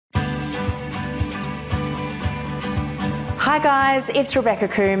Hi guys, it's Rebecca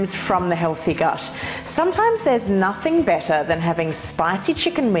Coomes from The Healthy Gut. Sometimes there's nothing better than having spicy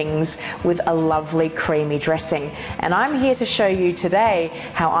chicken wings with a lovely creamy dressing. And I'm here to show you today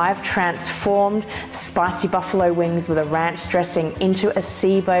how I've transformed spicy buffalo wings with a ranch dressing into a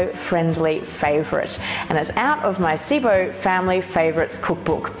SIBO-friendly favourite. And it's out of my SIBO Family Favourites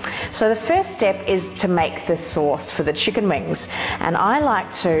cookbook. So the first step is to make the sauce for the chicken wings. And I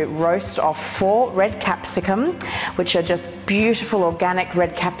like to roast off 4 red capsicum, which are just beautiful organic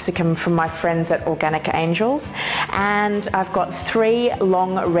red capsicum from my friends at Organic Angels. And I've got 3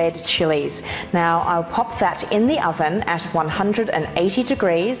 long red chilies. Now I'll pop that in the oven at 180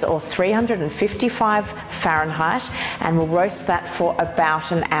 degrees or 355 Fahrenheit, and we'll roast that for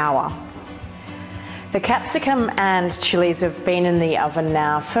about an hour. The capsicum and chilies have been in the oven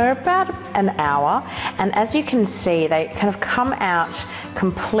now for about an hour, and as you can see, they kind of come out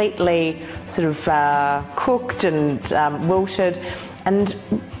completely sort of cooked and wilted. And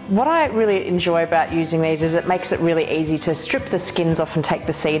what I really enjoy about using these is it makes it really easy to strip the skins off and take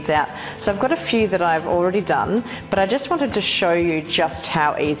the seeds out. So I've got a few that I've already done, but I just wanted to show you just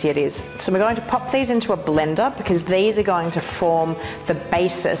how easy it is. So we're going to pop these into a blender because these are going to form the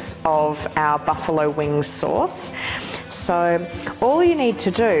basis of our buffalo wing sauce. So all you need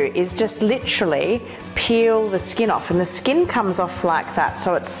to do is just literally peel the skin off, and the skin comes off like that,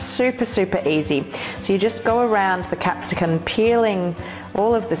 so it's super easy. So you just go around the capsicum peeling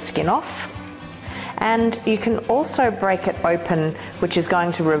all of the skin off, and you can also break it open, which is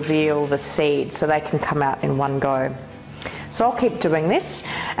going to reveal the seeds so they can come out in one go. So I'll keep doing this.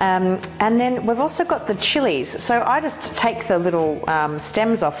 And then we've also got the chilies. So I just take the little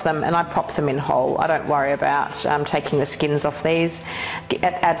stems off them and I pop them in whole. I don't worry about taking the skins off these. It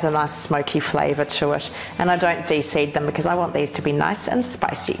adds a nice smoky flavour to it. And I don't de-seed them because I want these to be nice and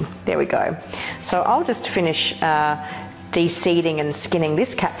spicy. There we go. So I'll just finish de-seeding and skinning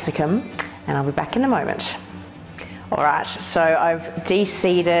this capsicum, and I'll be back in a moment. Alright, so I've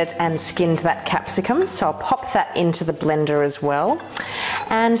de-seeded and skinned that capsicum, so I'll pop that into the blender as well.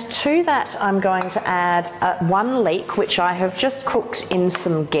 And to that I'm going to add 1 leek, which I have just cooked in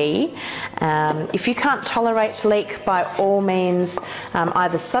some ghee. If you can't tolerate leek, by all means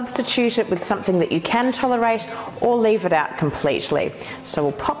either substitute it with something that you can tolerate or leave it out completely. So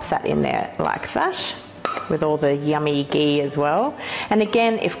we'll pop that in there like that, with all the yummy ghee as well. And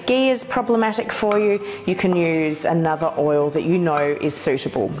again, if ghee is problematic for you, you can use another oil that you know is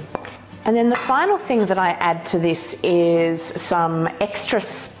suitable. And then the final thing that I add to this is some extra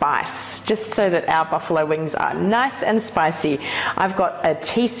spice, just so that our buffalo wings are nice and spicy. I've got a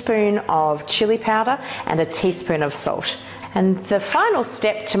teaspoon of chili powder and a teaspoon of salt. And the final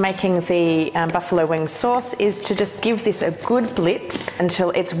step to making the buffalo wing sauce is to just give this a good blitz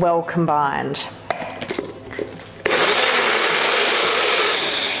until it's well combined.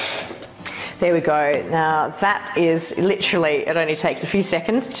 There we go. Now that is literally, it only takes a few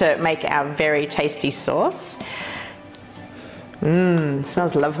seconds to make our very tasty sauce.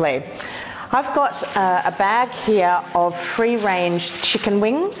 Smells lovely. I've got a bag here of free-range chicken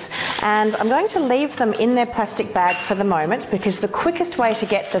wings, and I'm going to leave them in their plastic bag for the moment because the quickest way to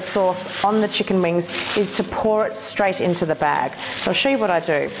get the sauce on the chicken wings is to pour it straight into the bag. So I'll show you what I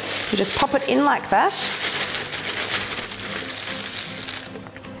do. You just pop it in like that,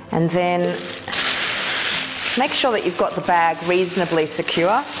 and then make sure that you've got the bag reasonably secure.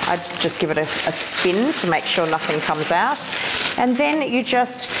 I just give it a spin to make sure nothing comes out. And then you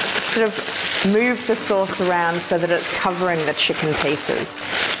just sort of move the sauce around so that it's covering the chicken pieces.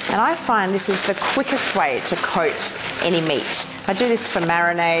 And I find this is the quickest way to coat any meat. I do this for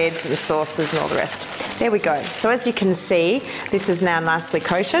marinades and sauces and all the rest. There we go. So as you can see, this is now nicely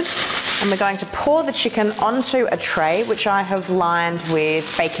coated. And we're going to pour the chicken onto a tray which I have lined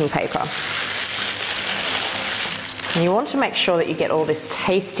with baking paper. And you want to make sure that you get all this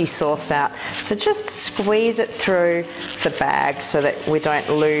tasty sauce out. So just squeeze it through the bag so that we don't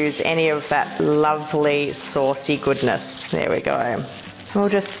lose any of that lovely saucy goodness. There we go. And we'll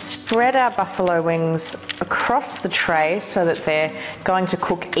just spread our buffalo wings across the tray so that they're going to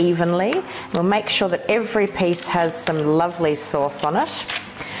cook evenly. And we'll make sure that every piece has some lovely sauce on it.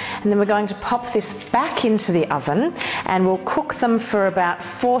 And then we're going to pop this back into the oven and we'll cook them for about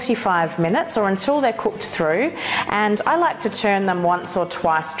 45 minutes or until they're cooked through. And I like to turn them once or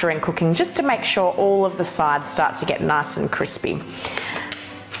twice during cooking just to make sure all of the sides start to get nice and crispy.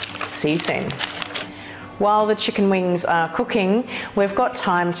 See you soon. While the chicken wings are cooking, we've got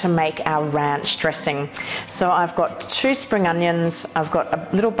time to make our ranch dressing. So I've got 2 spring onions, I've got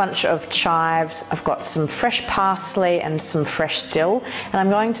a little bunch of chives, I've got some fresh parsley and some fresh dill, and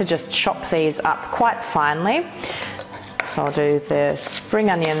I'm going to just chop these up quite finely. So I'll do the spring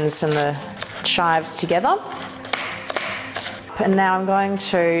onions and the chives together. And now I'm going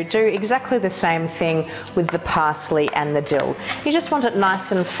to do exactly the same thing with the parsley and the dill. You just want it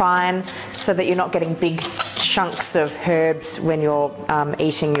nice and fine so that you're not getting big chunks of herbs when you're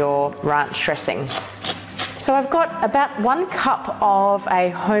eating your ranch dressing. So I've got about 1 cup of a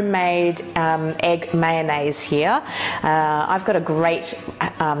homemade egg mayonnaise here. I've got a great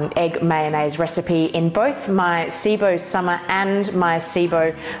egg mayonnaise recipe in both my SIBO Summer and my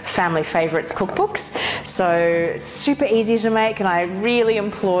SIBO Family Favourites cookbooks. So super easy to make, and I really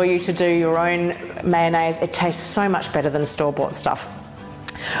implore you to do your own mayonnaise. It tastes so much better than store-bought stuff.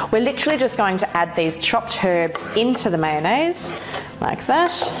 We're literally just going to add these chopped herbs into the mayonnaise, like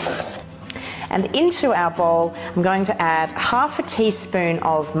that. And into our bowl, I'm going to add 1/2 teaspoon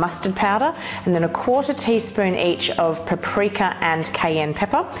of mustard powder and then 1/4 teaspoon each of paprika and cayenne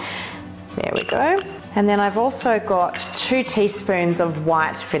pepper. There we go. And then I've also got 2 teaspoons of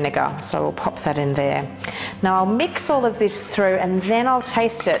white vinegar, so we'll pop that in there. Now I'll mix all of this through and then I'll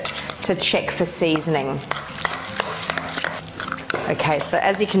taste it to check for seasoning. Okay, so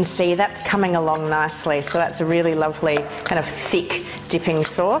as you can see, that's coming along nicely. So that's a really lovely kind of thick dipping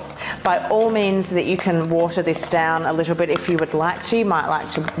sauce. By all means that you can water this down a little bit if you would like to. You might like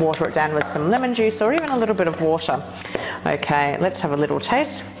to water it down with some lemon juice or even a little bit of water. Okay, let's have a little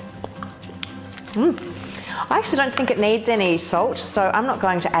taste. I actually don't think it needs any salt, so I'm not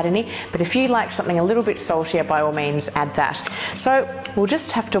going to add any, but if you like something a little bit saltier, by all means add that. So we'll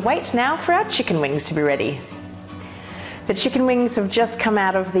just have to wait now for our chicken wings to be ready. The chicken wings have just come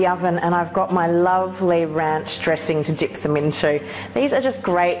out of the oven and I've got my lovely ranch dressing to dip them into. These are just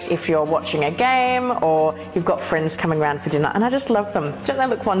great if you're watching a game or you've got friends coming around for dinner, and I just love them. Don't they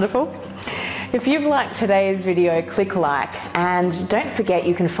look wonderful? If you've liked today's video, click like, and don't forget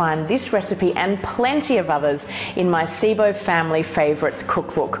you can find this recipe and plenty of others in my SIBO Family Favourites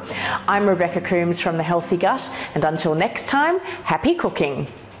cookbook. I'm Rebecca Coomes from The Healthy Gut, and until next time, happy cooking.